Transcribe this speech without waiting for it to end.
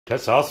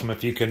That's awesome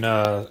if you can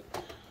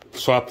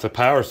swap the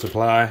power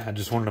supply. I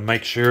just wanted to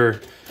make sure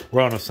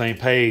we're on the same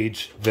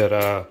page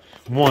that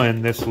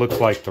one, this looks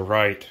like the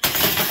right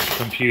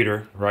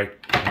computer, right,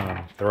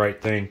 the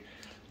right thing.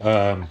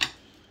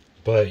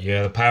 But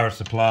yeah, the power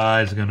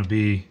supply is going to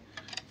be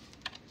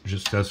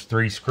just those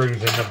 3 screws in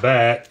the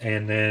back,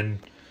 and then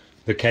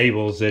the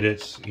cables that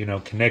it's, you know,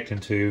 connecting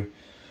to.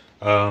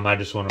 I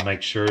just want to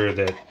make sure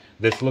that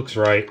this looks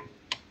right,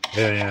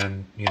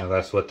 and you know,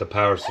 that's what the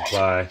power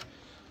supply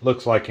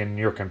looks like in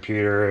your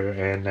computer,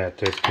 and that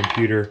this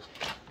computer,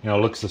 you know,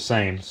 looks the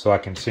same, so I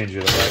can send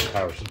you the right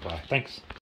power supply. Thanks.